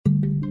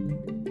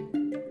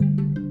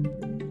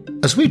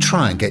As we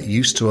try and get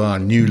used to our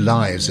new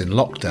lives in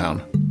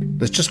lockdown,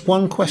 there's just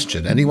one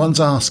question anyone's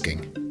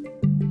asking.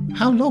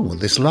 How long will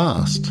this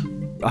last?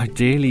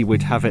 Ideally,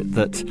 we'd have it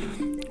that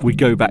we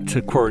go back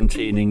to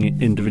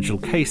quarantining individual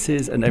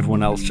cases and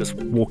everyone else just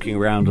walking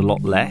around a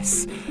lot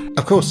less.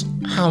 Of course,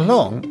 how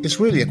long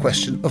is really a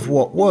question of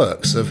what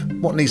works, of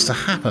what needs to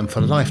happen for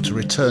life to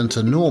return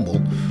to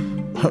normal,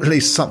 or at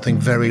least something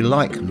very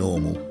like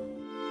normal.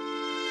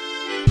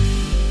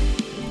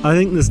 I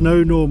think there's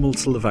no normal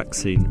till the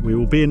vaccine. We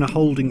will be in a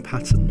holding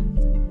pattern.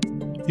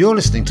 You're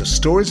listening to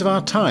Stories of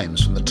Our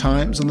Times from The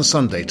Times and The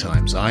Sunday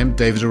Times. I'm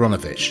David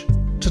Aronovich.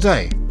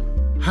 Today,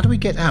 how do we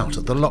get out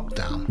of the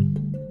lockdown?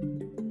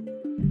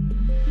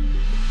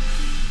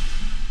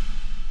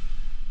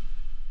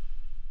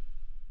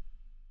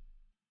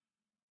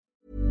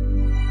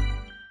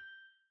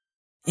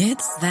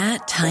 It's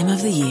that time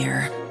of the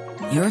year.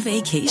 Your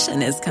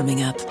vacation is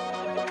coming up.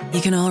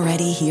 You can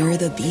already hear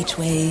the beach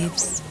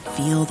waves,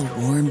 feel the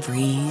warm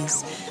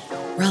breeze,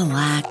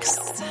 relax,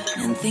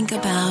 and think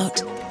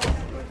about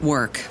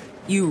work.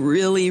 You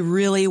really,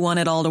 really want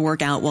it all to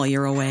work out while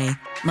you're away.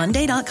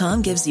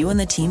 Monday.com gives you and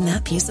the team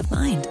that peace of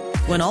mind.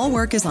 When all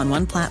work is on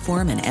one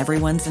platform and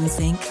everyone's in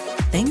sync,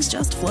 things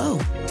just flow.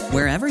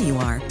 Wherever you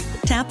are,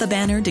 tap the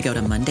banner to go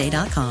to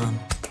Monday.com.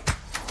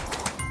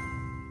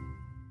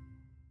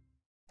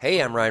 Hey,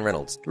 I'm Ryan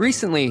Reynolds.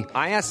 Recently,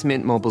 I asked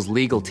Mint Mobile's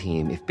legal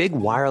team if big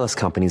wireless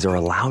companies are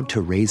allowed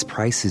to raise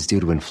prices due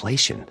to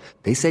inflation.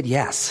 They said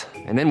yes.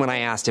 And then when I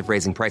asked if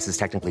raising prices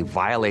technically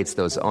violates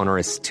those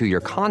onerous 2-year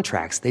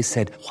contracts, they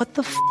said, "What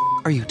the f***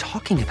 are you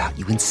talking about,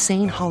 you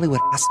insane Hollywood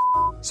ass?"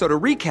 So to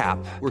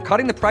recap, we're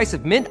cutting the price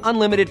of Mint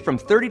Unlimited from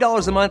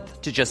 $30 a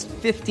month to just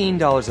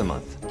 $15 a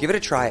month. Give it a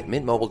try at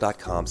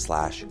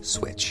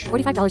mintmobile.com/switch.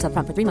 $45 up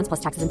front for 3 months plus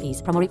taxes and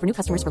fees. Promo rate for new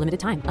customers for limited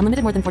time.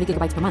 Unlimited more than 40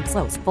 gigabytes per month.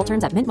 Slows full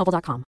terms at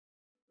mintmobile.com.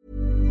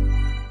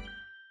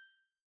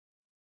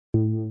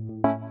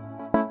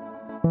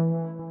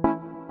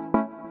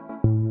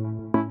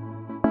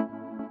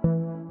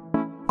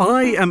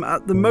 I am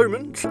at the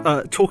moment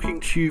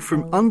talking to you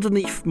from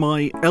underneath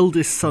my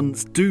eldest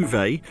son's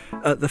duvet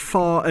at the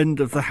far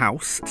end of the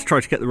house to try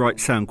to get the right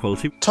sound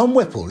quality. Tom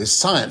Whipple is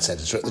science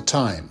editor at The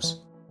Times.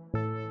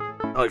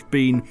 I've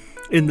been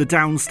in the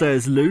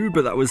downstairs loo,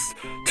 but that was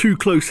too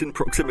close in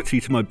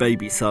proximity to my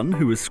baby son,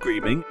 who was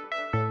screaming.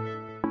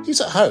 He's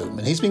at home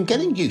and he's been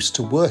getting used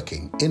to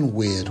working in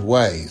weird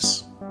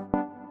ways.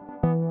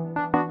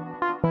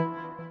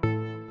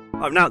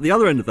 I'm now at the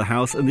other end of the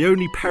house, and the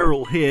only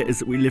peril here is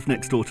that we live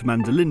next door to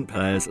mandolin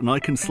players, and I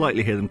can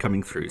slightly hear them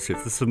coming through. So if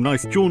there's some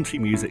nice jaunty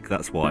music,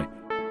 that's why.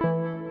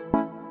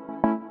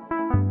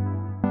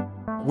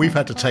 We've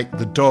had to take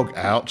the dog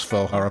out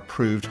for her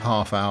approved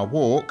half-hour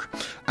walk,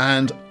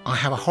 and I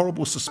have a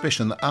horrible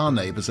suspicion that our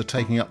neighbours are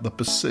taking up the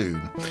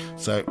bassoon.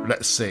 So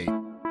let's see.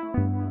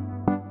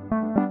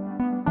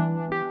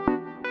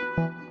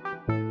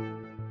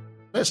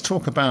 Let's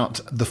talk about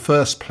the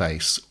first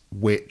place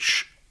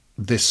which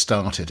this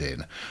started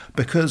in,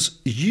 because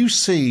you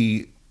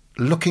see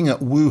looking at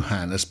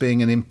Wuhan as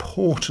being an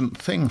important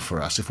thing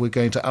for us if we're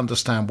going to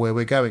understand where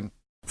we're going.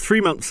 3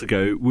 months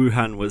ago,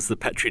 Wuhan was the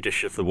petri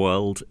dish of the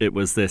world. It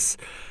was this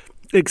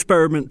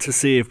experiment to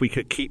see if we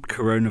could keep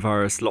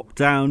coronavirus locked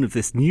down, of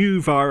this new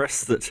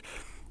virus that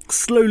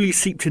slowly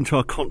seeped into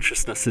our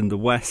consciousness in the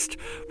West,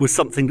 was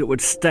something that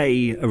would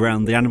stay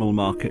around the animal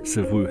markets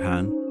of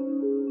Wuhan.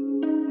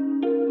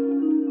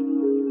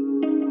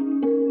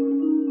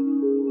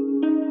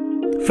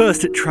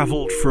 First, it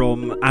travelled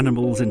from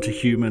animals into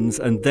humans,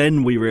 and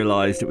then we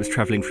realised it was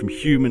travelling from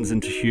humans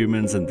into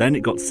humans, and then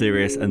it got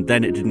serious, and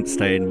then it didn't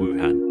stay in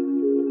Wuhan.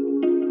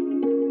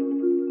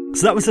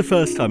 So that was the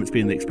first time it's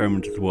been the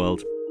experiment of the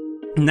world.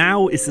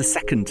 Now is the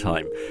second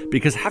time,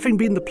 because having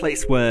been the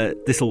place where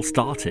this all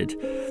started,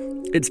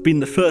 it's been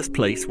the first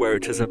place where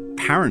it has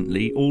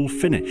apparently all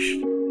finished.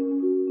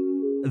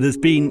 There's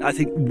been, I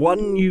think,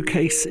 1 new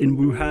case in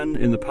Wuhan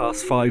in the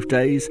past 5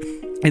 days.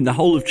 In the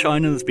whole of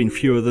China, there's been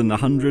fewer than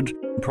 100,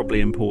 probably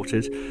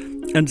imported.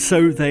 And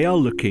so they are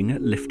looking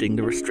at lifting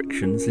the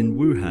restrictions in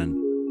Wuhan.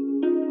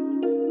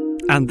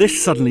 And this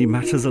suddenly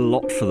matters a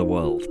lot for the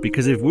world,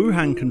 because if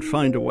Wuhan can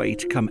find a way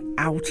to come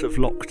out of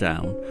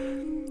lockdown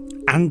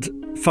and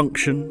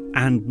function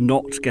and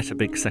not get a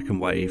big second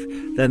wave,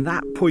 then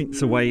that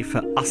points a way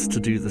for us to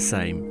do the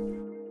same.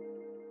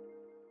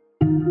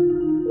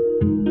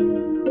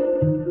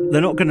 They're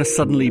not going to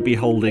suddenly be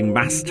holding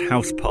massed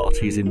house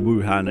parties in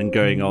Wuhan and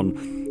going on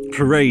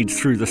parades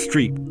through the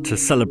street to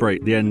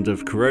celebrate the end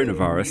of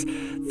coronavirus.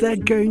 They're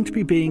going to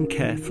be being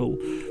careful.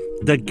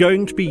 They're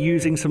going to be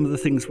using some of the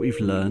things we've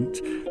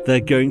learnt. They're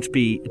going to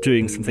be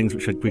doing some things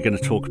which we're going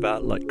to talk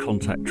about, like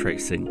contact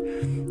tracing.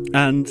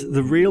 And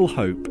the real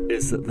hope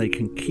is that they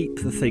can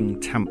keep the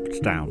thing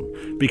tamped down,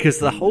 because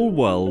the whole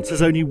world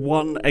has only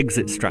one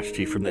exit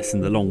strategy from this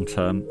in the long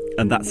term,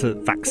 and that's a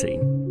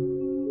vaccine.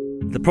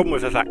 The problem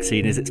with a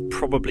vaccine is it's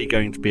probably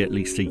going to be at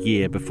least a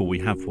year before we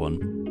have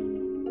one.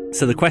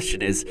 So the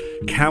question is,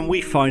 can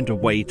we find a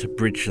way to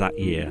bridge that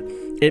year?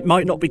 It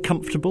might not be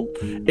comfortable,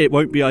 it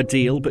won't be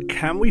ideal, but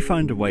can we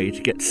find a way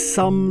to get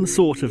some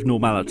sort of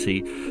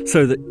normality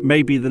so that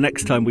maybe the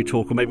next time we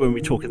talk, or maybe when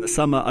we talk in the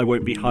summer, I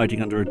won't be hiding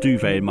under a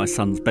duvet in my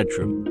son's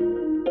bedroom?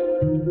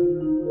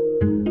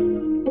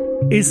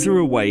 Is there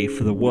a way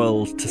for the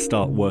world to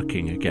start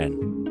working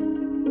again?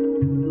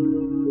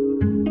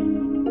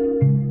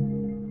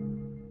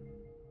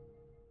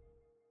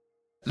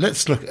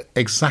 Let's look at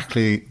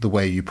exactly the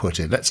way you put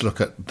it. Let's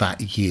look at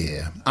that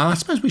year. And I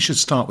suppose we should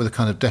start with a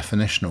kind of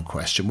definitional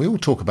question. We all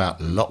talk about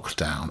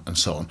lockdown and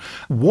so on.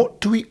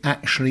 What do we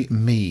actually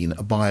mean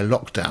by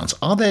lockdowns?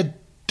 Are there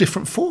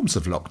different forms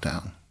of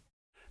lockdown?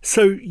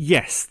 So,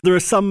 yes, there are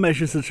some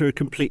measures that are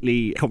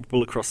completely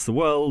comparable across the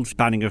world.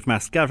 Banning of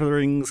mass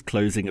gatherings,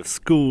 closing of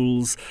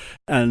schools,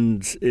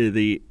 and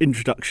the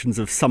introductions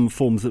of some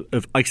forms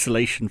of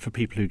isolation for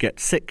people who get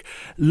sick.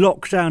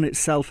 Lockdown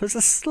itself is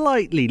a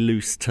slightly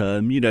loose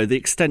term, the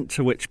extent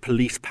to which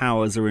police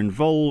powers are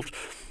involved,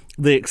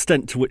 the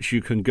extent to which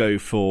you can go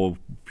for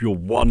your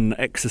one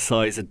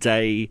exercise a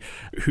day,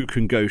 who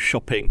can go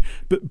shopping.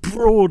 But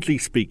broadly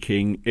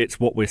speaking,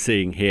 it's what we're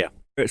seeing here.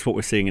 It's what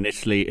we're seeing in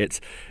Italy.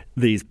 It's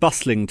these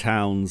bustling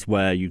towns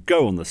where you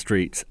go on the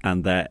streets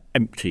and they're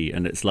empty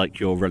and it's like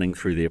you're running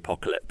through the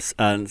apocalypse.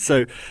 And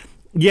so,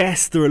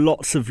 yes, there are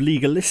lots of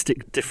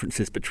legalistic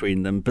differences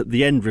between them, but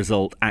the end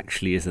result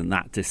actually isn't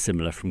that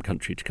dissimilar from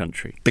country to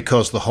country.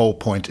 Because the whole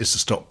point is to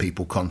stop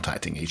people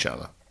contacting each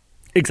other.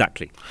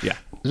 Exactly, yeah.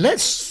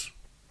 Let's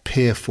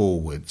peer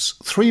forwards.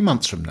 3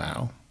 months from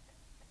now,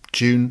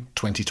 June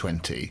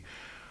 2020,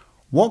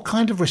 what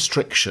kind of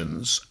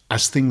restrictions,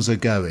 as things are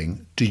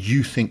going, do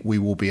you think we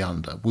will be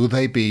under? Will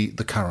they be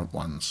the current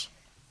ones?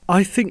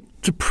 I think,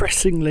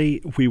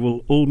 depressingly, we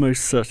will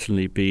almost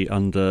certainly be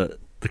under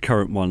the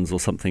current ones or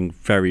something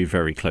very,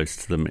 very close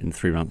to them in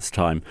 3 months'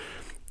 time.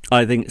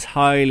 I think it's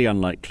highly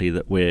unlikely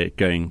that we're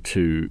going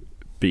to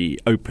be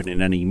open in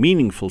any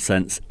meaningful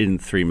sense in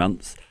 3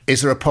 months.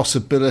 Is there a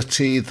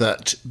possibility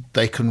that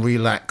they can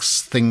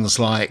relax things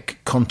like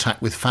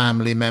contact with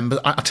family members?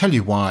 I'll tell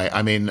you why.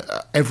 I mean,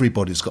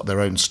 everybody's got their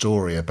own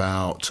story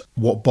about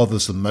what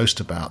bothers them most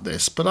about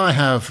this. But I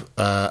have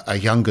a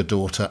younger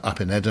daughter up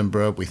in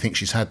Edinburgh. We think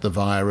she's had the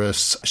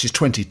virus. She's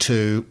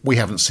 22. We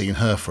haven't seen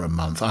her for a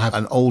month. I have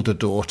an older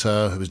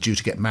daughter who is due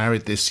to get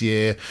married this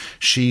year.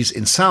 She's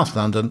in South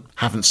London.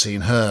 Haven't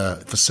seen her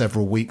for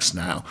several weeks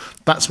now.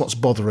 That's what's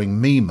bothering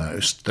me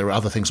most. There are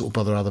other things that will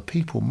bother other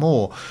people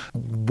more.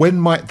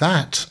 When might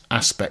that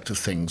aspect of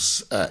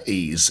things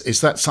ease? Is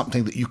that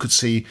something that you could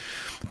see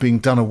being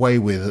done away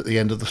with at the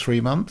end of the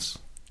 3 months?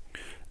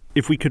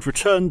 If we could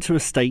return to a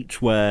state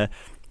where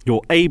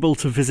you're able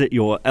to visit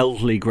your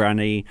elderly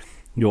granny,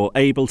 you're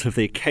able to have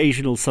the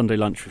occasional Sunday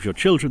lunch with your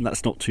children,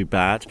 that's not too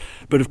bad.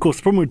 But of course,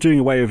 the problem with doing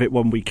away with it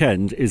one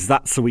weekend is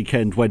that's the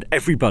weekend when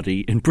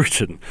everybody in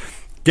Britain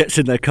gets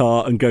in their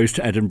car and goes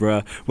to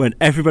Edinburgh, when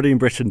everybody in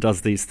Britain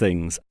does these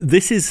things.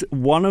 This is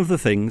one of the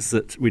things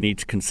that we need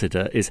to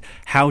consider, is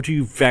how do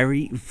you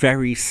very,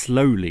 very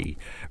slowly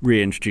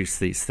reintroduce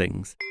these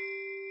things?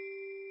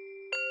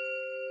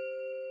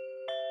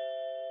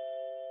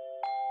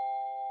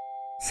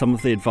 Some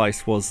of the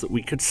advice was that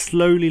we could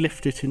slowly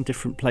lift it in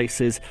different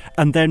places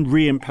and then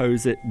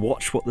reimpose it,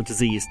 watch what the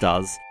disease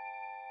does.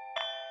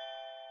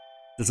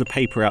 There's a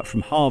paper out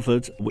from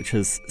Harvard which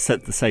has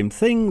said the same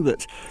thing,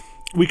 that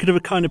we could have a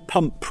kind of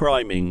pump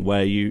priming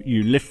where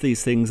you lift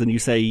these things and you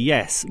say,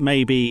 yes,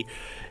 maybe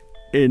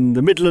in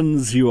the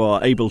Midlands you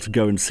are able to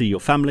go and see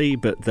your family,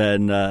 but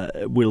then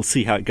we'll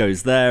see how it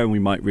goes there and we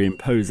might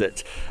reimpose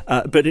it.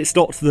 But it's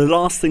not, the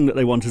last thing that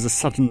they want is a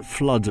sudden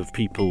flood of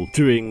people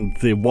doing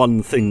the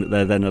one thing that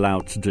they're then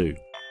allowed to do.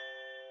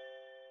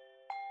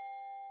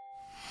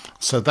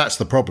 So that's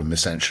the problem,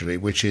 essentially,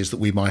 which is that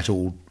we might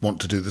all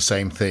want to do the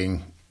same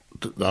thing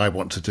that I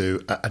want to do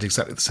at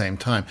exactly the same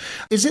time.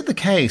 Is it the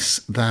case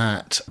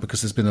that,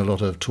 because there's been a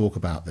lot of talk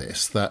about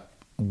this, that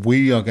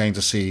we are going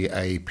to see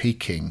a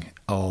peaking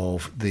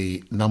of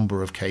the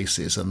number of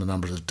cases and the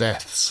number of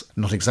deaths,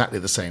 not exactly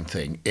the same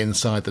thing,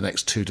 inside the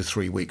next 2 to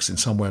 3 weeks in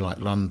somewhere like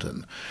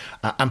London?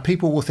 And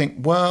people will think,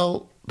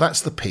 well,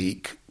 that's the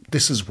peak,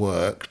 this has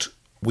worked,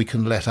 we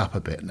can let up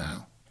a bit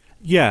now.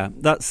 Yeah,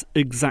 that's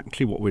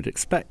exactly what we'd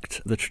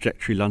expect, the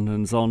trajectory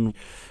London's on.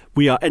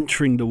 We are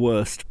entering the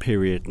worst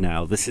period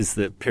now. This is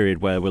the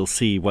period where we'll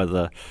see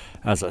whether,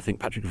 as I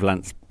think Patrick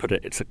Vallance put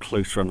it, it's a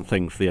close-run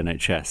thing for the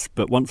NHS.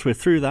 But once we're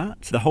through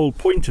that, the whole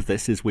point of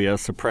this is we are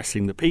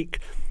suppressing the peak.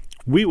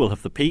 We will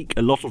have the peak.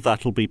 A lot of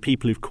that will be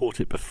people who've caught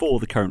it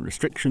before the current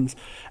restrictions.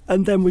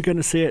 And then we're going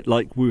to see it,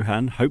 like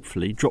Wuhan,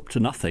 hopefully, drop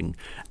to nothing.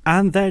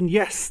 And then,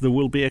 yes, there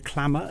will be a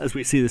clamour, as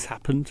we see this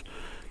happen,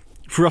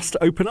 for us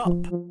to open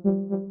up.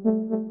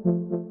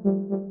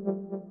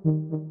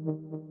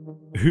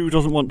 Who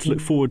doesn't want to look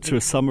forward to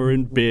a summer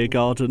in beer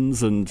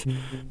gardens and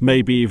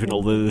maybe even,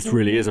 although this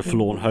really is a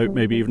forlorn hope,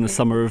 maybe even a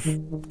summer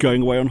of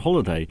going away on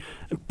holiday?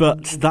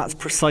 But that's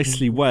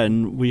precisely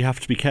when we have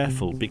to be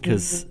careful,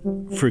 because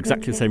for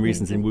exactly the same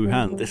reasons in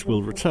Wuhan, this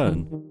will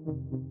return.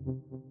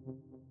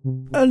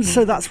 And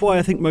so that's why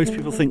I think most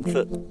people think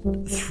that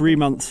 3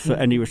 months for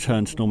any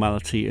return to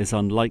normality is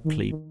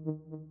unlikely.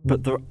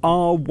 But there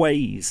are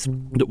ways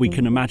that we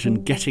can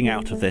imagine getting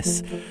out of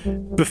this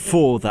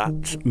before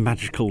that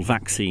magical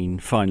vaccine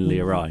finally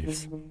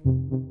arrives.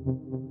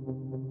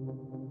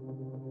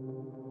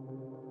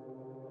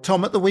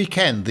 Tom, at the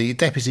weekend, the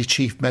Deputy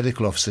Chief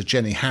Medical Officer,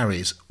 Jenny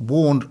Harries,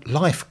 warned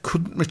life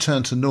couldn't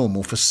return to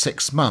normal for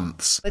 6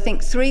 months. I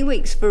think 3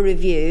 weeks for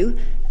review,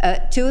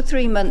 2 or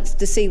 3 months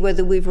to see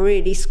whether we've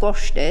really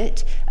squashed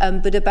it,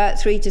 but about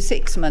 3 to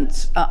 6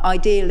 months,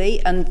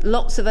 ideally, and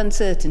lots of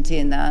uncertainty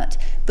in that,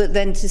 but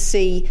then to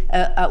see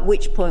at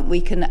which point we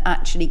can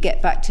actually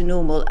get back to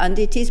normal. And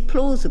it is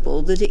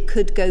plausible that it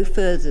could go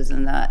further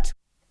than that.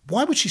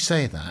 Why would she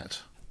say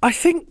that? I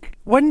think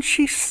when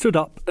she stood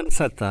up and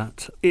said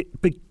that,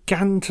 it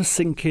began to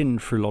sink in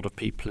for a lot of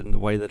people in the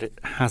way that it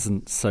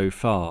hasn't so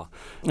far.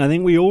 I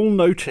think we all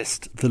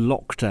noticed the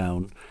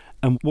lockdown,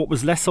 and what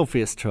was less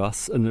obvious to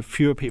us and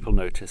fewer people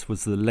noticed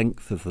was the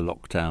length of the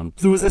lockdown.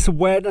 There was this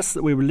awareness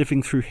that we were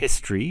living through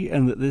history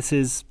and that this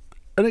is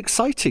an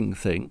exciting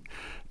thing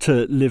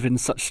to live in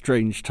such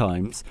strange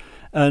times.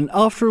 And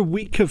after a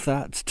week of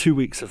that, 2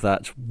 weeks of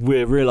that,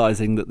 we're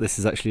realising that this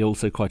is actually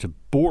also quite a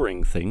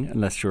boring thing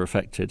unless you're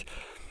affected.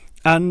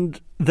 And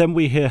then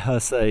we hear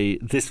her say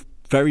this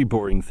very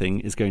boring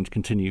thing is going to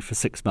continue for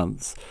 6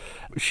 months.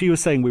 She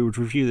was saying we would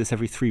review this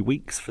every 3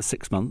 weeks for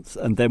 6 months,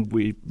 and then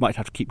we might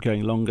have to keep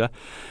going longer.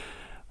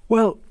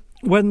 Well,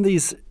 when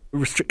these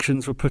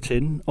restrictions were put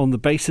in on the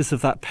basis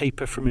of that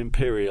paper from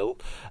Imperial,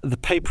 the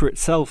paper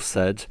itself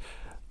said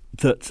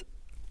that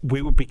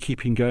we would be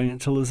keeping going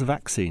until there's a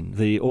vaccine.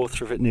 The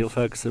author of it, Neil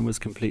Ferguson, was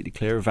completely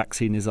clear a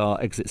vaccine is our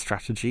exit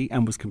strategy,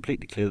 and was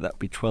completely clear that would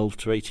be 12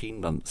 to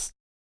 18 months.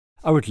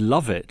 I would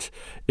love it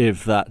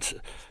if that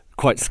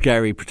quite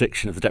scary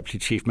prediction of the Deputy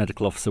Chief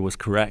Medical Officer was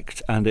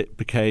correct and it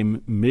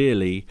became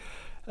merely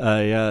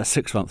a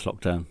 6-month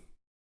lockdown.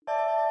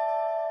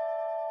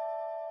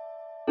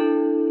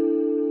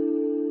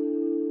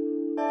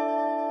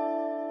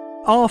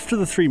 After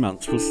the 3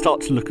 months, we'll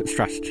start to look at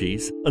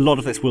strategies. A lot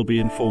of this will be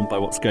informed by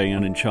what's going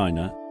on in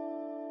China.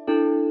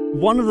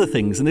 One of the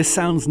things, and this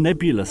sounds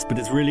nebulous but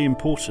it's really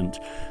important,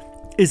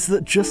 is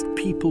that just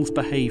people's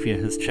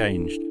behaviour has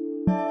changed.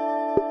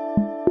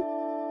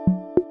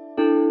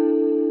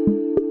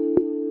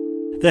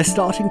 They're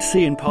starting to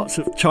see in parts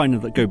of China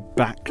that go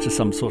back to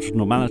some sort of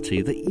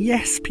normality that,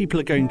 yes, people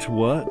are going to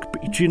work,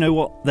 but do you know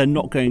what? They're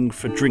not going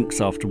for drinks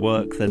after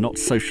work. They're not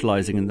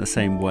socialising in the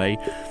same way.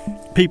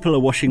 People are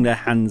washing their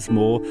hands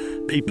more.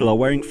 People are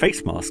wearing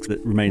face masks.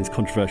 That remains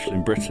controversial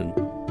in Britain.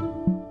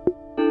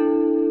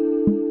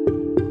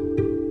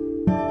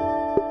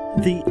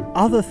 The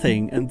other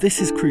thing, and this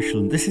is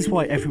crucial, and this is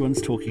why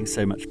everyone's talking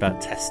so much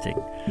about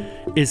testing,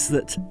 is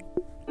that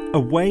a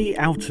way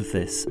out of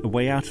this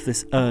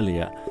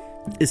earlier,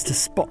 is to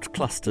spot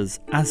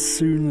clusters as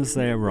soon as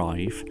they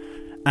arrive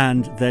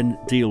and then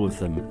deal with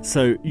them.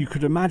 So you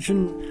could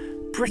imagine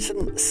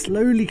Britain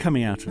slowly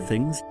coming out of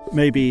things.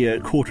 Maybe a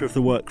quarter of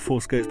the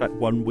workforce goes back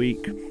 1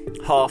 week,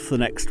 half the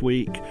next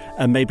week,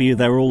 and maybe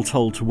they're all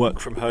told to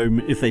work from home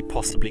if they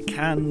possibly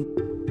can.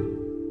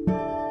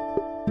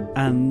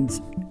 And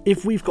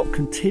if we've got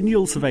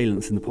continual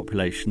surveillance in the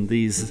population,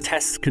 these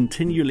tests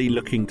continually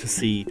looking to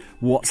see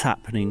what's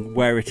happening,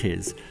 where it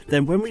is,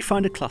 then when we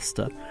find a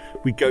cluster,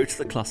 we go to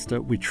the cluster,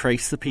 we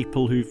trace the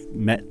people who've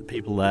met the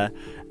people there,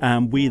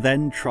 and we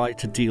then try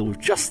to deal with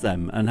just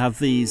them and have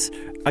these,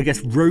 I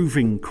guess,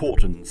 roving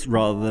cordons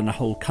rather than a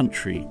whole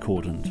country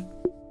cordoned.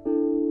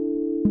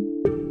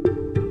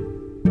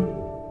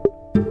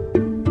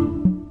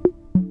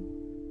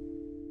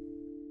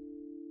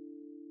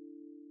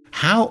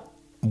 How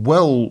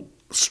well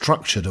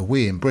structured are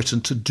we in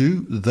Britain to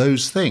do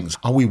those things?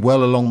 Are we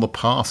well along the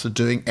path of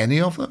doing any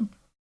of them?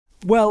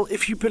 Well,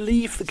 if you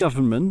believe the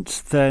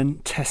government, then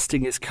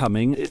testing is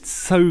coming. It's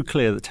so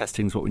clear that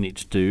testing is what we need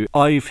to do.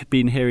 I've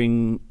been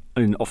hearing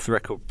in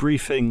off-the-record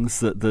briefings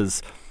that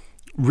there's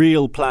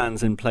real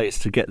plans in place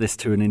to get this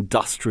to an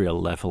industrial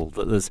level,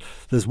 that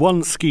there's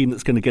one scheme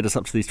that's going to get us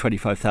up to these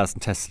 25,000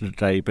 tests a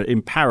day, but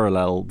in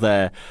parallel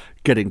they're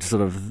getting to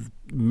sort of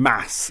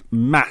mass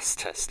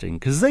testing,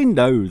 because they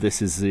know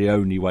this is the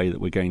only way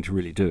that we're going to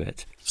really do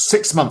it.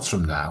 6 months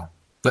from now,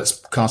 let's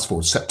cast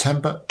forward,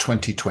 September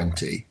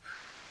 2020.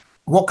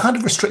 What kind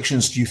of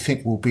restrictions do you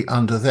think will be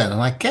under then?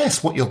 And I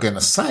guess what you're going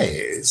to say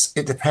is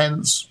it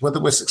depends whether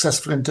we're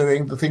successful in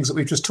doing the things that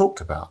we've just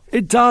talked about.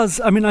 It does.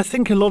 I mean, I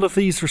think a lot of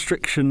these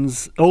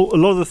restrictions, a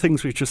lot of the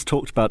things we've just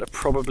talked about are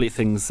probably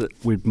things that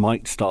we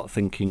might start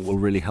thinking will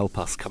really help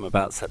us come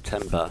about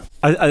September.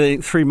 I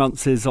think 3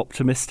 months is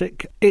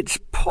optimistic. It's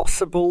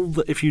possible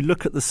that if you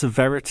look at the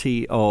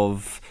severity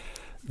of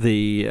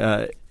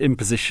the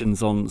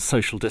impositions on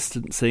social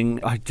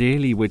distancing,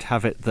 ideally we'd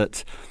have it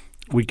that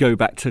we go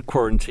back to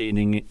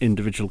quarantining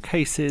individual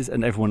cases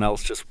and everyone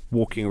else just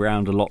walking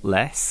around a lot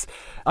less.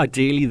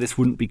 Ideally, this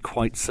wouldn't be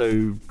quite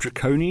so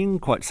draconian,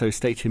 quite so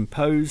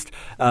state-imposed.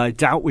 I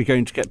doubt we're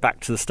going to get back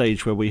to the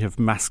stage where we have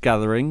mass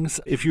gatherings.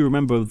 If you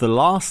remember, the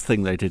last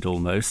thing they did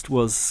almost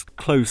was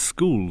close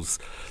schools.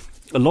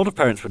 a lot of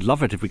parents would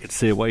love it if we could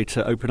see a way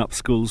to open up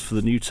schools for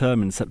the new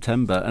term in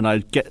September, and I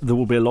get there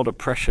will be a lot of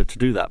pressure to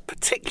do that,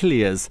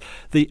 particularly as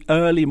the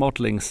early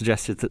modelling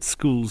suggested that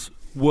schools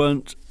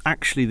weren't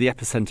actually the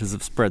epicentres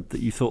of spread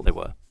that you thought they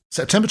were.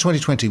 September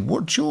 2020,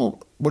 what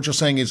you're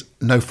saying is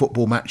no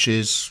football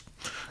matches,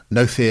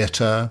 no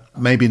theatre,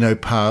 maybe no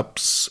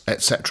pubs,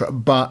 etc.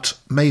 But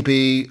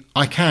maybe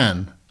I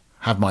can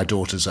have my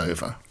daughters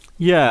over.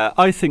 Yeah,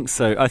 I think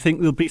so. I think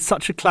there'll be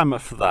such a clamour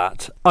for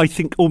that. I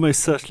think almost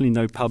certainly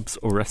no pubs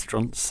or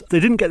restaurants. They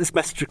didn't get this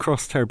message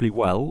across terribly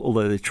well,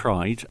 although they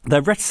tried.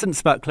 Their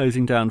reticence about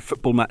closing down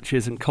football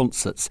matches and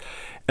concerts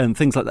and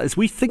things like that is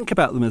we think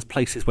about them as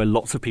places where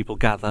lots of people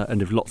gather,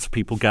 and if lots of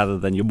people gather,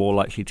 then you're more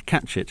likely to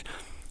catch it.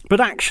 But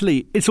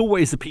actually, it's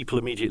always the people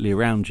immediately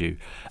around you.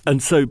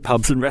 And so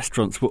pubs and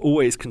restaurants were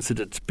always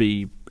considered to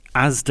be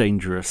as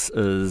dangerous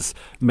as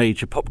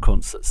major pop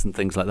concerts and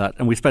things like that.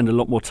 And we spend a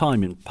lot more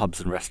time in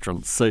pubs and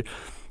restaurants. So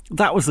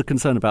that was the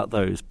concern about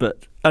those.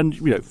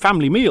 And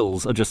family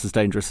meals are just as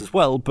dangerous as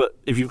well. But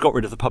if you've got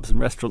rid of the pubs and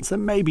restaurants,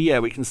 then maybe,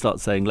 we can start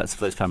saying let's have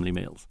those family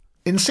meals.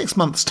 In 6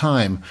 months'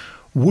 time,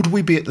 would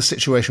we be at the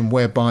situation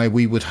whereby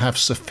we would have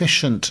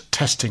sufficient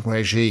testing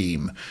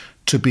regime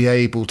to be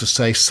able to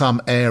say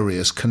some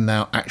areas can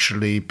now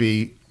actually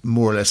be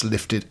more or less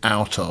lifted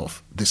out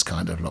of this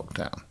kind of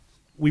lockdown?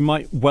 We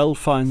might well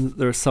find that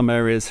there are some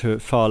areas who are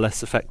far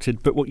less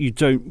affected, but what you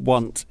don't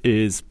want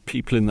is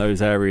people in those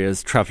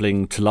areas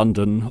travelling to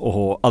London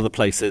or other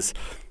places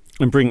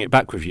and bringing it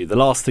back with you. The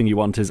last thing you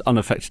want is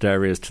unaffected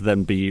areas to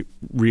then be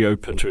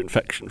reopened to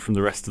infection from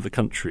the rest of the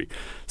country.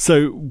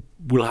 So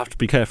we'll have to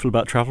be careful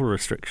about travel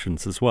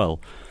restrictions as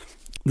well.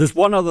 There's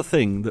one other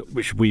thing that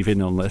we should weave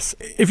in on this.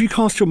 If you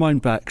cast your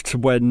mind back to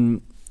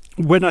when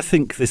I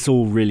think this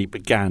all really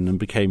began and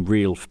became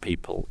real for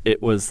people,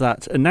 it was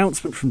that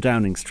announcement from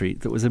Downing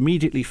Street that was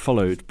immediately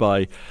followed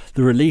by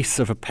the release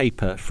of a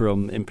paper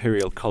from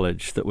Imperial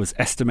College that was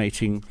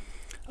estimating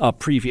our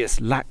previous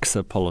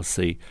laxer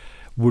policy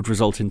would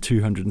result in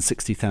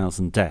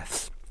 260,000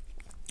 deaths.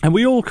 And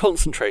we all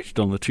concentrated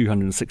on the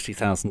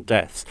 260,000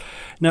 deaths.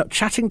 Now,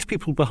 chatting to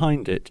people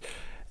behind it,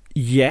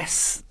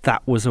 yes,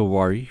 that was a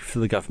worry for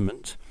the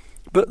government.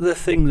 But the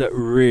thing that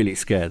really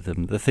scared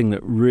them, the thing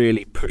that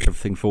really pushed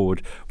everything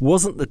forward,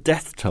 wasn't the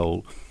death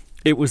toll.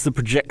 It was the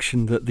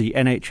projection that the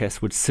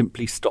NHS would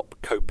simply stop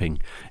coping.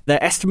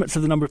 Their estimates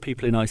of the number of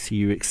people in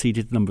ICU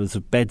exceeded the numbers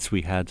of beds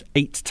we had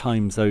 8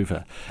 times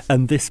over.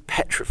 And this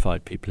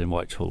petrified people in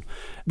Whitehall.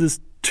 There's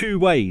 2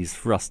 ways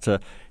for us to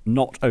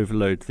not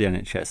overload the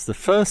NHS. The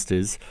first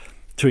is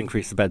to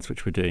increase the beds,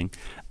 which we're doing.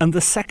 And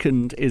the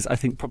second is, I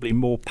think, probably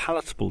more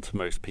palatable to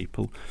most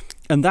people.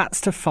 And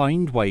that's to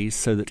find ways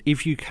so that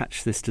if you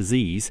catch this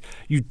disease,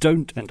 you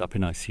don't end up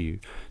in ICU,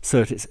 so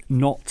that it's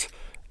not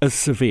as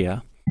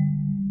severe.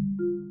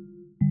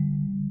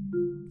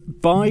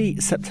 By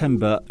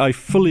September, I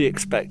fully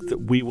expect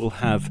that we will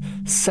have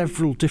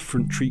several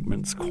different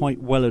treatments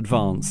quite well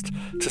advanced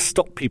to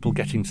stop people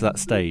getting to that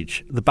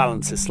stage. The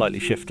balance is slightly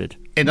shifted.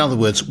 In other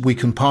words, we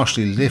can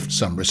partially lift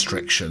some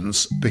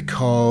restrictions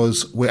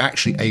because we're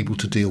actually able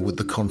to deal with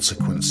the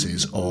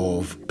consequences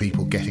of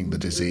people getting the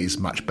disease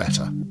much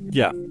better.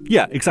 Yeah,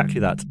 exactly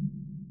that.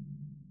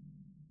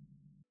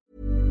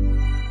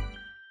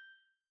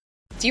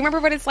 Do you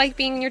remember what it's like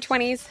being in your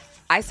 20s?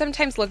 I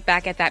sometimes look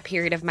back at that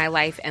period of my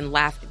life and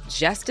laugh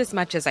just as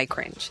much as I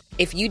cringe.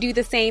 If you do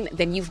the same,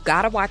 then you've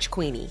got to watch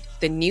Queenie,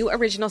 the new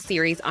original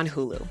series on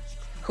Hulu.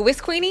 Who is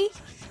Queenie?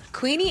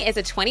 Queenie is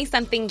a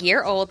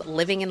 20-something-year-old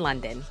living in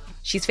London.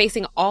 She's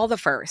facing all the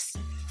firsts.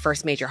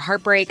 First major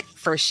heartbreak,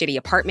 first shitty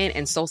apartment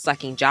and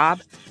soul-sucking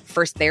job,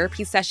 first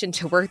therapy session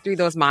to work through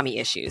those mommy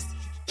issues.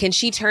 Can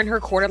she turn her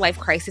quarter-life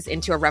crisis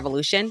into a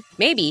revolution?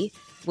 Maybe.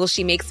 Will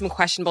she make some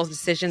questionable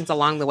decisions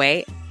along the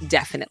way?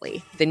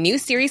 Definitely. The new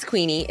series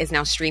Queenie is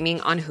now streaming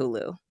on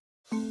Hulu.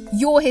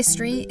 Your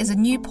History is a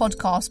new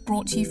podcast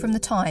brought to you from The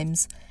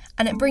Times,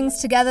 and it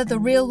brings together the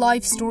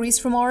real-life stories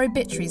from our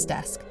obituaries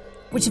desk,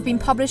 which have been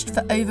published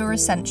for over a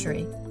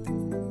century.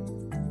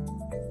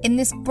 In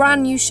this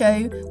brand new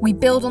show, we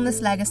build on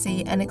this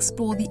legacy and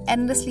explore the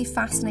endlessly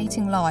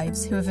fascinating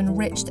lives who have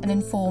enriched and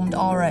informed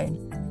our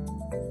own.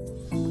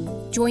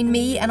 Join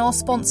me and our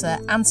sponsor,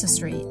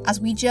 Ancestry, as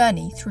we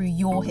journey through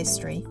your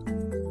history.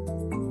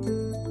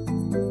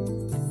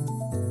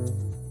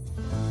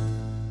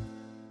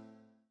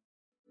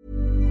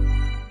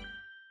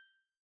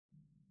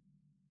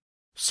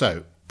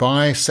 So,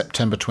 by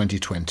September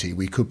 2020,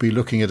 we could be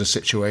looking at a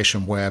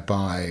situation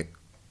whereby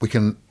we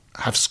can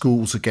have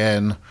schools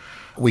again,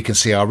 we can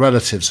see our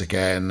relatives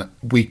again,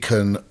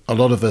 a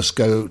lot of us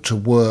go to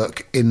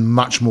work in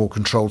much more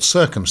controlled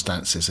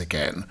circumstances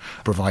again,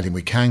 providing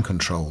we can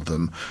control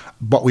them,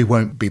 but we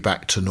won't be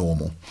back to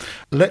normal.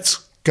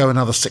 Let's go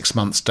another 6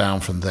 months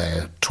down from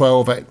there,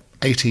 12,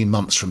 18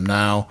 months from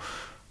now.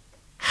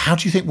 How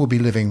do you think we'll be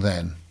living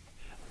then?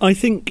 I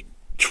think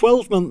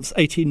 12 months,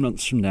 18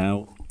 months from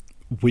now,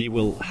 we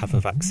will have a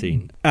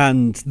vaccine.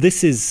 And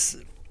this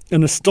is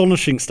an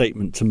astonishing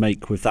statement to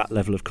make with that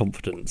level of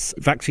confidence.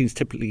 Vaccines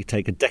typically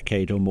take a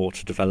decade or more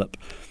to develop.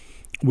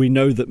 We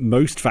know that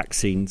most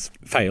vaccines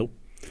fail.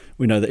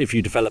 We know that if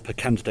you develop a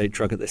candidate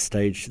drug at this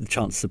stage, the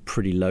chances are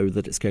pretty low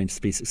that it's going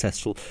to be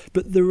successful.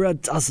 But there are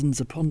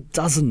dozens upon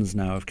dozens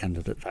now of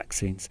candidate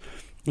vaccines,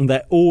 and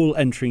they're all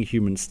entering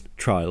human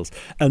trials.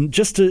 And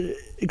just to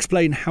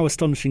explain how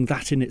astonishing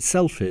that in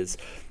itself is,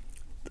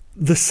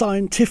 the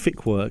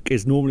scientific work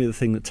is normally the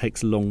thing that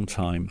takes a long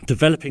time.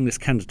 Developing this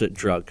candidate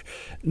drug,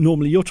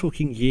 normally you're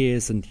talking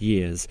years and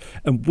years.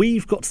 And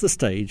we've got to the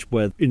stage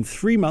where in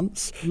 3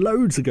 months,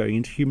 loads are going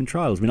into human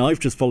trials. I mean, I've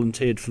just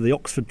volunteered for the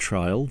Oxford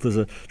trial. There's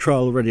a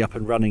trial already up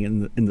and running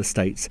in the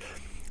States.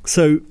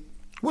 So,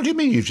 what do you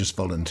mean you've just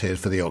volunteered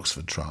for the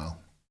Oxford trial?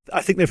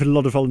 I think they've had a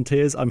lot of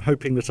volunteers. I'm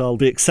hoping that I'll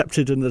be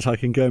accepted and that I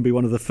can go and be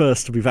one of the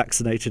first to be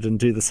vaccinated and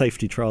do the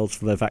safety trials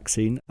for their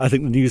vaccine. I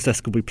think the news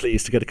desk will be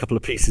pleased to get a couple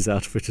of pieces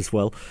out of it as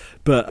well.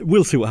 But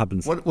we'll see what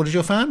happens. What did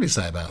your family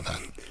say about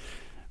that?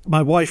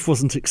 My wife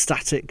wasn't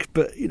ecstatic,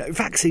 but,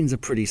 vaccines are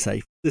pretty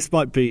safe. This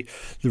might be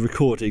the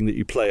recording that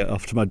you play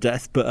after my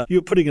death, but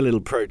you're putting a little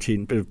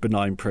bit of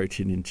benign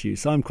protein into you,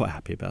 so I'm quite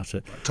happy about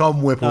it.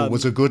 Tom Whipple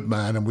was a good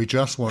man, and we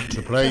just want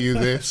to play you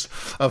this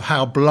of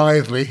how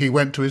blithely he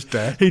went to his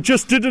death. He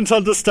just didn't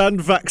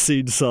understand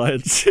vaccine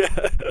science.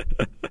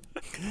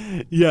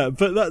 Yeah,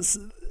 but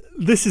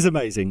this is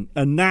amazing.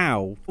 And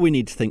now we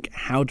need to think,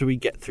 how do we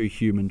get through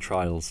human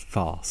trials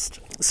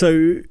fast?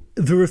 So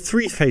there are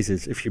 3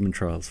 phases of human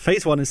trials.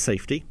 Phase 1 is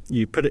safety.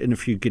 You put it in a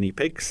few guinea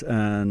pigs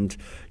and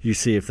you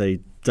see if they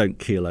don't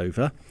keel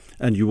over.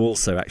 And you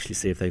also actually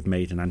see if they've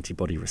made an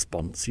antibody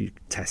response. You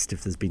test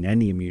if there's been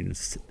any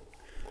immunity.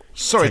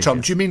 Sorry,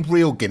 Tom, do you mean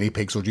real guinea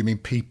pigs or do you mean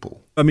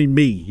people? I mean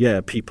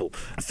people.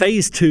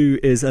 Phase 2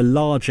 is a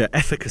larger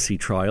efficacy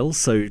trial.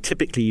 So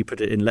typically you put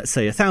it in, let's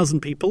say,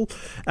 1,000 people,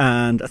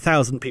 and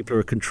 1,000 people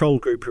are a control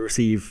group who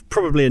receive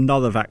probably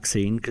another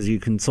vaccine, because you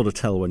can sort of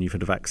tell when you've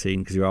had a vaccine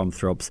because your arm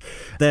throbs.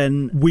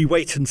 Then we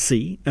wait and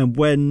see, and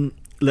when,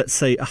 let's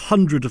say,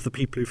 100 of the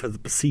people who've had the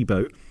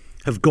placebo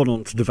have gone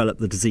on to develop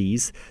the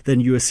disease, then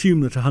you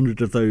assume that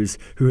 100 of those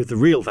who had the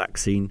real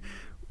vaccine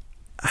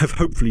have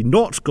hopefully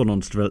not gone on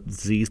to develop the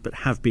disease but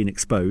have been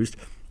exposed,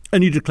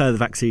 and you declare the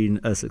vaccine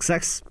a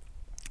success.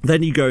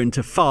 Then you go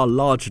into far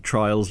larger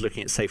trials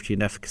looking at safety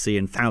and efficacy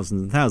in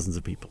thousands and thousands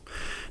of people.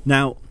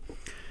 Now,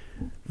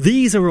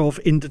 these are of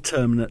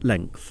indeterminate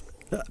length,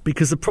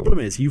 because the problem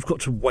is you've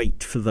got to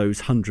wait for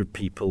those 100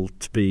 people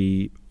to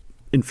be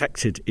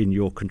infected in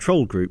your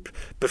control group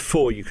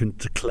before you can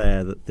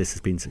declare that this has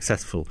been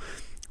successful.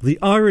 The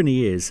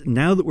irony is,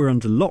 now that we're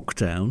under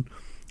lockdown,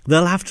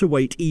 they'll have to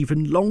wait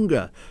even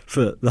longer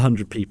for the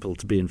 100 people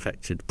to be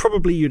infected.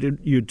 Probably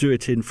you'd do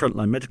it in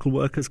frontline medical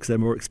workers because they're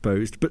more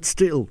exposed, but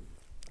still,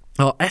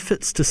 our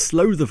efforts to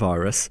slow the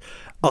virus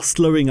are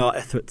slowing our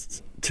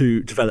efforts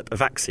to develop a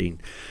vaccine.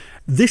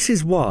 This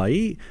is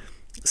why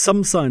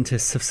some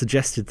scientists have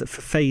suggested that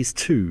for phase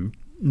 2,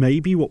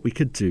 maybe what we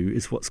could do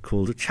is what's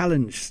called a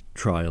challenge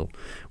trial,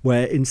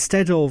 where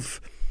instead of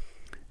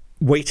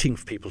waiting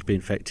for people to be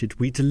infected,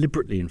 we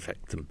deliberately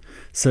infect them.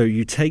 So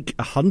you take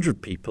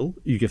 100 people,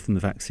 you give them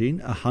the vaccine,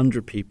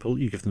 100 people,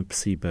 you give them a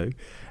placebo,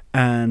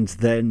 and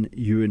then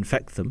you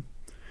infect them.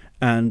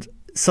 And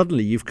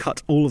suddenly you've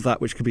cut all of that,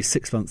 which could be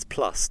 6 months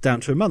plus, down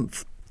to a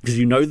month, because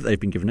you know that they've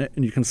been given it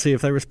and you can see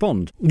if they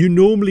respond. You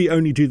normally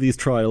only do these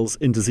trials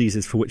in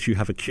diseases for which you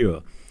have a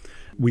cure.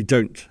 We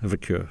don't have a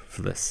cure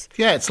for this.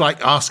 Yeah, it's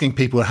like asking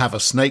people to have a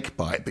snake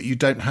bite, but you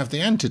don't have the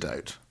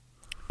antidote.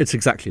 It's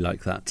exactly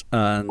like that.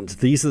 And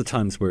these are the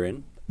times we're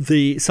in.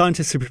 The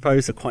scientists who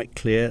propose are quite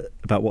clear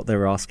about what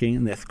they're asking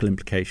and the ethical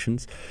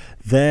implications.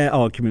 Their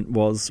argument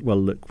was,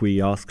 well, look,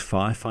 we ask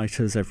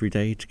firefighters every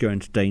day to go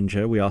into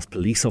danger. We ask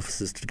police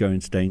officers to go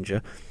into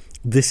danger.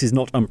 This is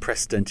not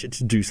unprecedented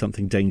to do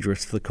something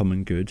dangerous for the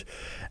common good.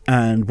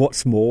 And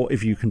what's more,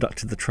 if you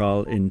conducted the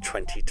trial in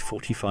 20 to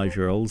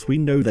 45-year-olds, we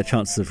know their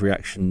chances of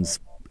reactions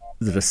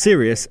that are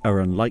serious are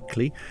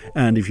unlikely,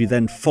 and if you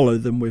then follow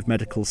them with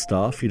medical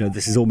staff,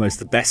 this is almost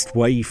the best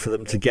way for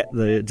them to get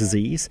the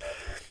disease.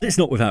 It's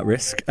not without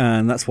risk,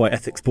 and that's why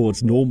ethics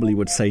boards normally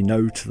would say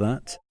no to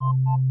that.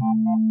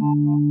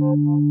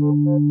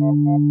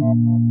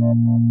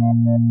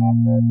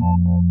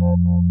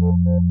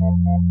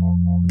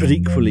 But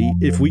equally,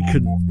 if we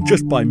could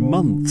just by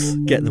months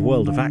get the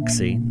world a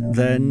vaccine,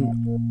 then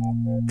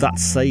that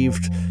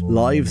saved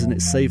lives and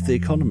it saved the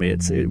economy.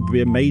 It would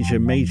be a major,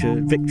 major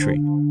victory.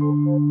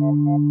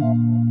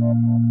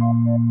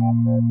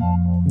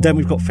 Then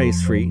we've got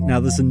phase 3. Now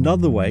there's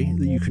another way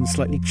that you can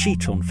slightly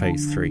cheat on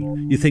phase 3.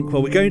 You think,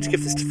 well, we're going to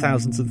give this to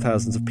thousands and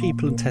thousands of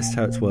people and test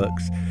how it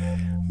works.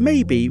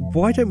 Maybe,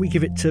 why don't we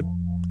give it to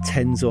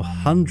tens or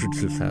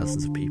hundreds of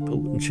thousands of people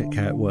and check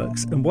how it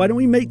works? And why don't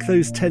we make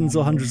those tens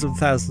or hundreds of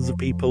thousands of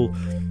people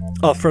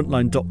our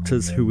frontline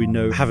doctors who we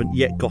know haven't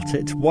yet got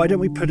it? Why don't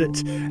we put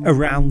it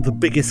around the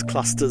biggest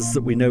clusters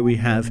that we know we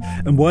have?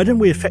 And why don't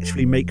we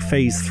effectively make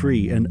phase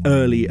 3 an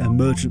early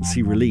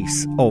emergency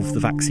release of the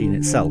vaccine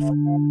itself?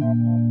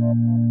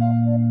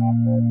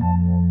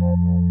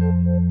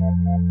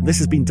 This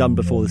has been done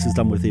before. This was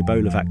done with the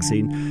Ebola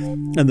vaccine,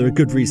 and there are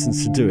good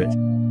reasons to do it.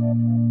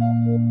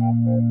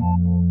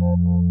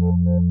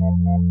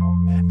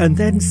 And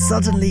then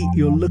suddenly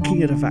you're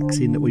looking at a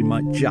vaccine that we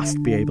might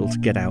just be able to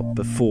get out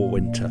before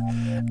winter.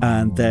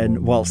 And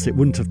then whilst it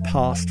wouldn't have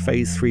passed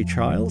phase 3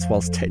 trials,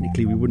 whilst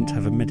technically we wouldn't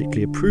have a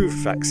medically approved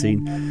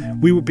vaccine,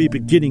 we would be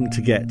beginning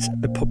to get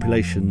a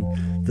population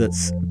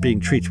that's being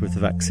treated with the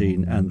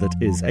vaccine and that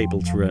is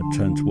able to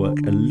return to work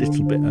a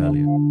little bit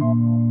earlier.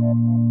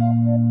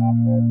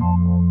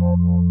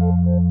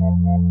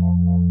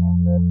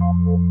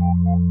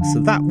 So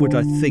that would,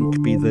 I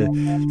think, be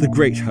the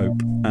great hope,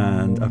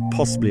 and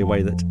possibly a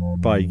way that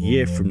by a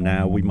year from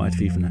now we might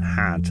have even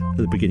had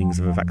the beginnings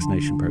of a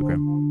vaccination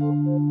programme.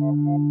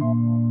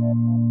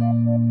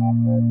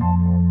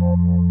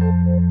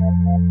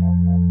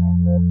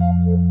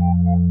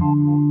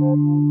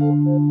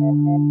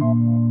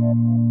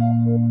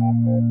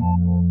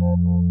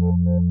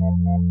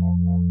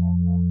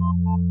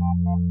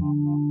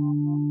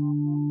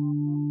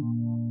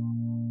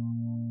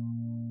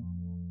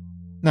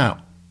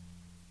 Now,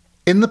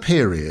 in the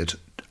period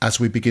as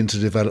we begin to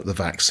develop the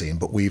vaccine,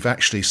 but we've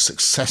actually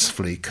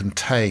successfully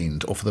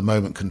contained, or for the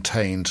moment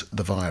contained,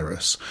 the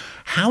virus,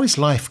 how is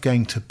life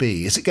going to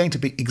be? Is it going to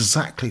be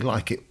exactly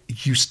like it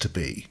used to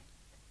be?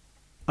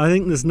 I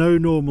think there's no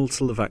normal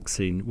till the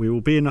vaccine. We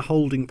will be in a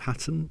holding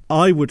pattern.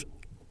 I would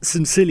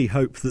sincerely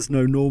hope there's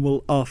no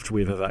normal after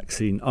we have a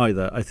vaccine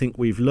either. I think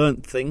we've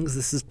learnt things.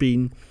 This has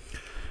been,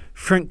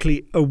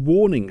 frankly, a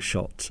warning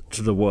shot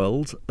to the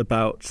world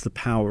about the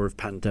power of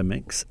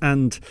pandemics.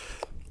 And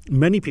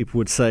many people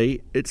would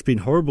say it's been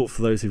horrible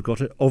for those who've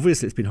got it.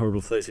 Obviously, it's been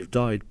horrible for those who've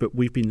died, but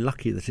we've been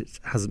lucky that it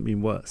hasn't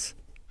been worse.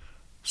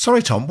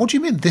 Sorry, Tom, what do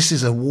you mean this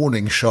is a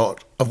warning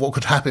shot of what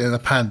could happen in a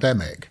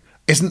pandemic?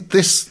 Isn't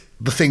this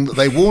the thing that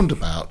they warned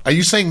about? Are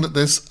you saying that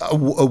there's a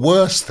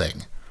worse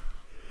thing?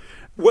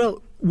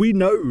 Well, we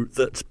know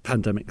that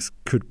pandemics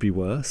could be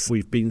worse.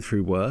 We've been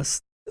through worse.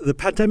 The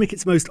pandemic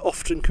it's most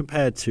often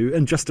compared to,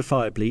 and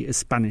justifiably, is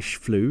Spanish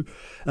flu.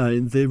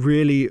 The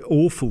really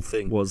awful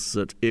thing was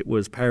that it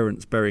was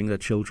parents burying their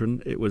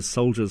children. It was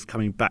soldiers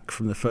coming back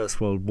from the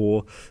First World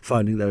War,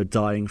 finding they were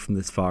dying from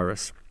this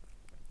virus.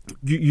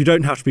 You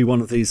don't have to be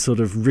one of these sort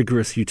of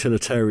rigorous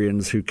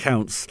utilitarians who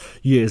counts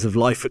years of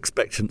life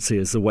expectancy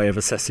as a way of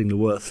assessing the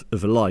worth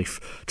of a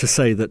life to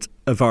say that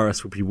a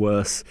virus would be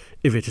worse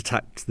if it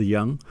attacked the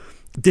young.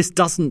 This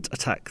doesn't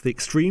attack the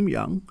extreme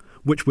young,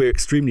 which we're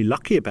extremely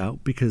lucky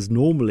about, because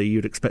normally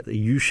you'd expect a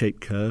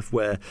U-shaped curve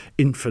where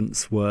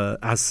infants were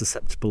as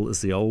susceptible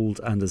as the old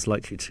and as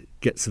likely to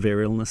get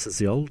severe illness as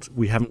the old.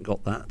 We haven't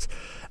got that.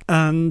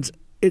 And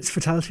its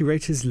fatality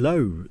rate is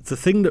low. The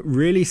thing that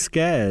really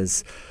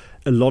scares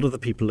a lot of the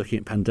people looking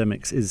at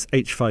pandemics is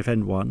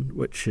H5N1,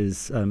 which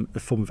is a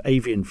form of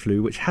avian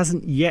flu, which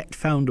hasn't yet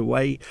found a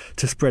way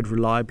to spread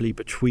reliably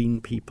between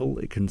people.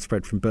 It can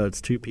spread from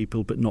birds to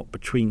people, but not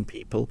between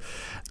people.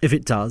 If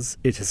it does,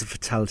 it has a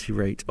fatality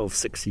rate of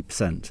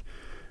 60%.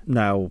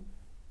 Now,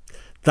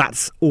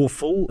 that's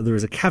awful. There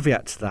is a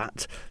caveat to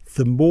that.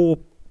 The more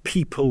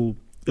people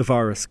the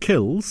virus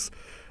kills,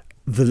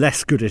 the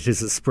less good it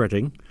is at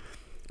spreading.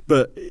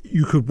 But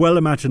you could well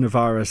imagine a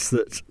virus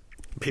that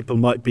people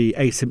might be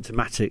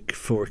asymptomatic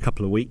for a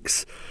couple of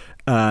weeks,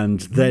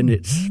 and then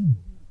it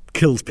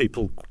kills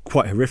people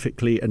quite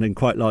horrifically and in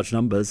quite large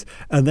numbers,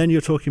 and then you're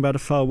talking about a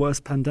far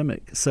worse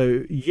pandemic.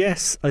 So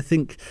yes, I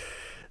think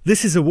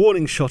this is a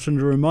warning shot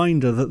and a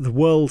reminder that the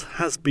world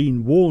has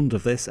been warned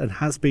of this and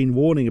has been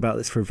warning about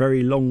this for a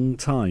very long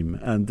time,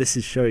 and this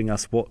is showing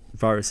us what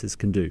viruses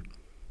can do.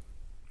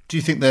 Do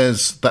you think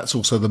that's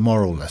also the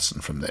moral lesson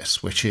from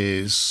this, which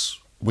is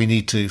we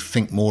need to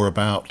think more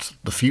about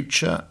the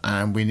future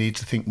and we need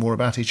to think more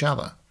about each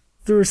other?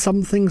 There are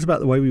some things about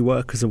the way we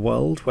work as a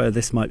world where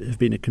this might have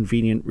been a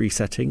convenient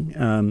resetting.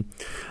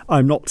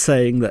 I'm not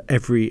saying that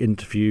every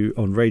interview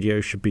on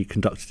radio should be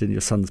conducted in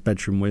your son's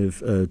bedroom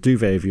with a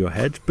duvet over your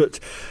head,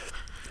 but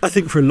I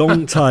think for a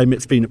long time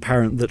it's been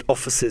apparent that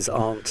offices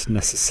aren't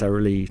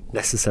necessarily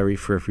necessary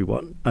for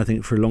everyone. I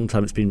think for a long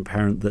time it's been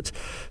apparent that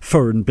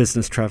foreign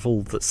business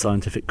travel, that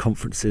scientific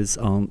conferences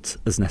aren't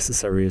as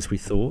necessary as we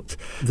thought.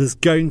 There's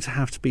going to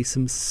have to be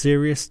some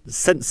serious,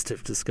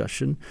 sensitive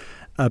discussion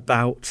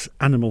about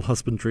animal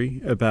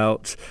husbandry,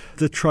 about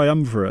the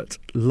triumvirate,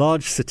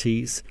 large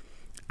cities,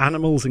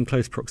 animals in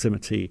close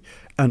proximity,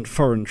 and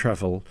foreign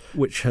travel,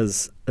 which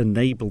has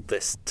enabled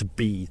this to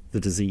be the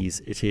disease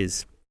it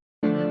is.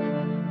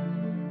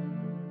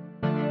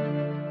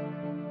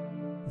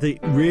 The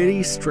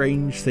really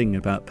strange thing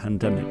about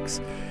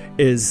pandemics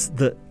is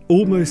that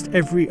almost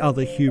every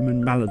other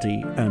human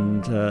malady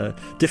and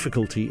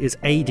difficulty is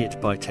aided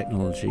by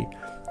technology.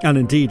 And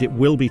indeed, it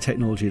will be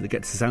technology that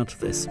gets us out of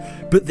this.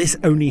 But this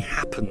only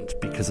happened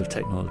because of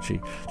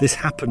technology. This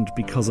happened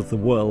because of the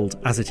world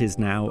as it is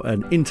now,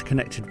 an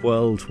interconnected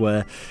world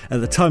where at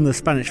the time of the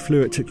Spanish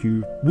flu it took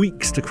you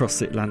weeks to cross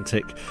the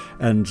Atlantic,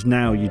 and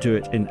now you do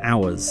it in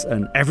hours,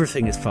 and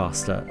everything is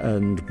faster,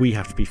 and we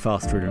have to be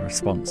faster in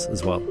response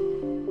as well.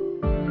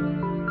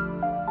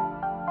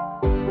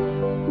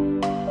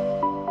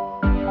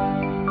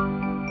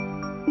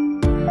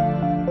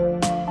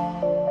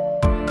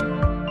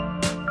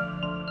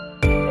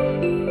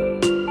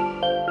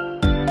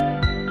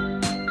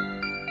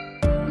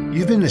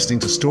 been listening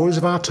to Stories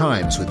of Our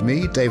Times with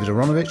me, David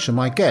Aronovich, and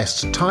my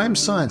guest, Times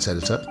science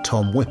editor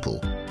Tom Whipple.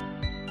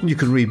 You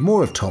can read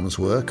more of Tom's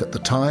work at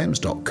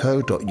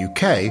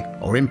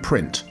thetimes.co.uk or in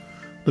print.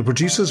 The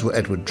producers were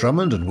Edward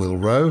Drummond and Will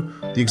Rowe,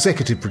 the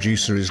executive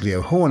producer is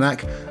Leo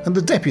Hornack, and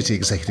the deputy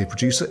executive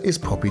producer is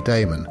Poppy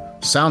Damon.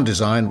 Sound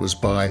design was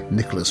by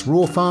Nicholas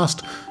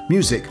Rawfast,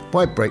 music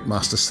by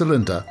Breakmaster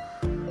Cylinder.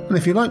 And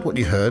if you like what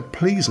you heard,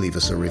 please leave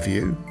us a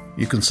review.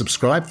 You can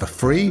subscribe for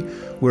free.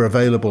 We're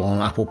available on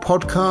Apple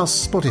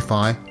Podcasts,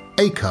 Spotify,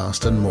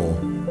 Acast and more.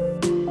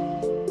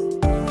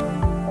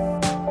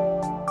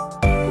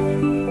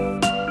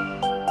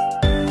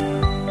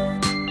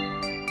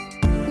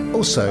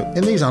 Also,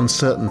 in these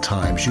uncertain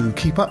times, you can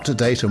keep up to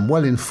date and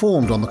well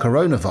informed on the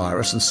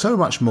coronavirus and so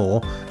much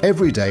more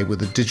every day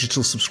with a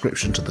digital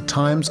subscription to The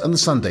Times and The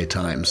Sunday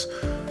Times.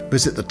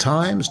 Visit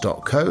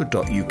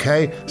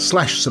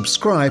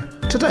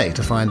thetimes.co.uk/subscribe today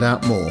to find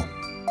out more.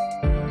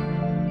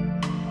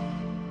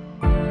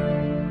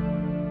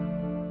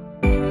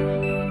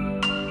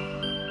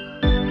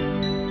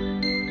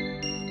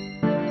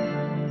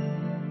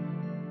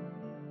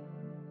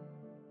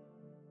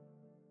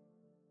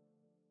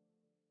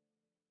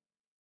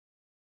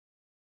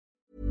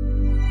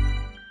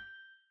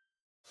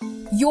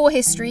 Your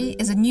History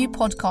is a new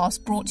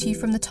podcast brought to you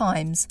from The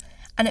Times,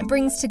 and it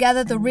brings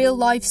together the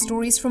real-life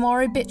stories from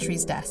our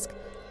obituaries desk,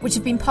 which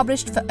have been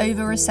published for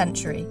over a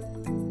century.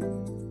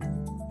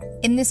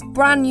 In this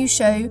brand new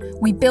show,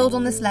 we build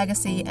on this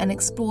legacy and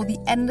explore the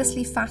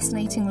endlessly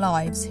fascinating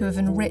lives who have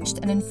enriched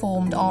and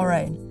informed our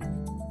own.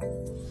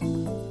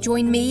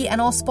 Join me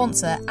and our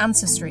sponsor,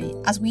 Ancestry,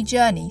 as we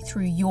journey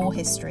through your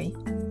history.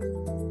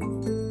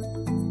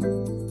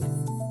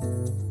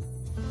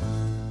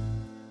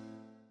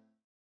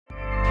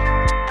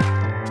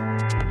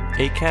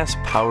 Acast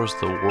powers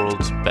the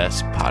world's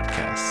best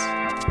podcasts.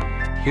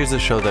 Here's a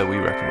show that we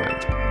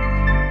recommend.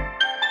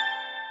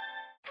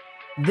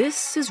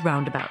 This is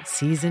Roundabout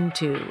Season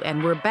 2,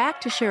 and we're back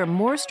to share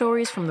more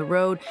stories from the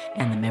road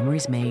and the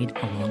memories made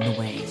along the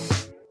way.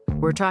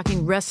 We're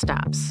talking rest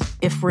stops,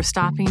 if we're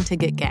stopping to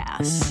get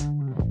gas.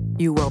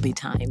 You will be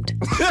timed.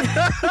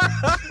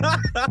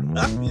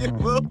 You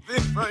will be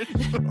for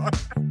sure.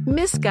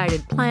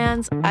 Misguided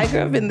plans. I grew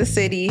up in the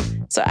city,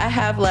 so I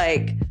have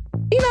a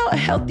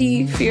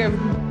healthy fear of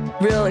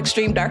real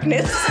extreme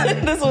darkness.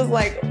 This was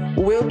like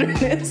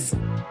wilderness.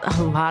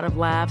 A lot of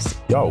laughs.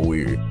 Y'all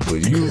weird,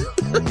 but you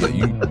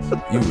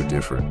were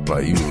different.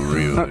 Like, you were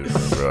real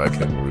different, bro. I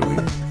can't really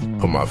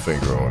put my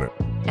finger on it.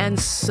 And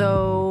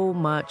so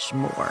much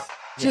more.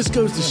 Just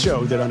goes to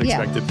show that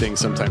unexpected things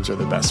sometimes are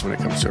the best when it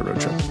comes to a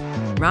road trip.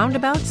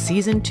 Roundabout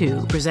Season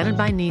 2, presented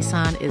by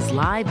Nissan, is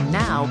live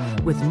now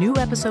with new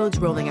episodes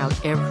rolling out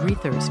every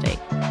Thursday.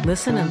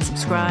 Listen and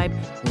subscribe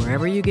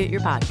wherever you get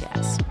your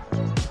podcasts.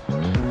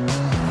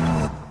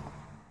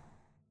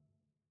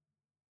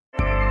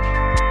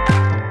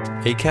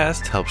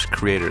 Acast helps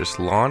creators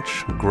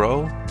launch,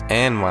 grow,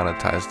 and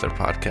monetize their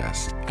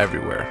podcasts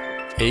everywhere.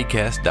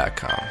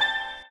 Acast.com.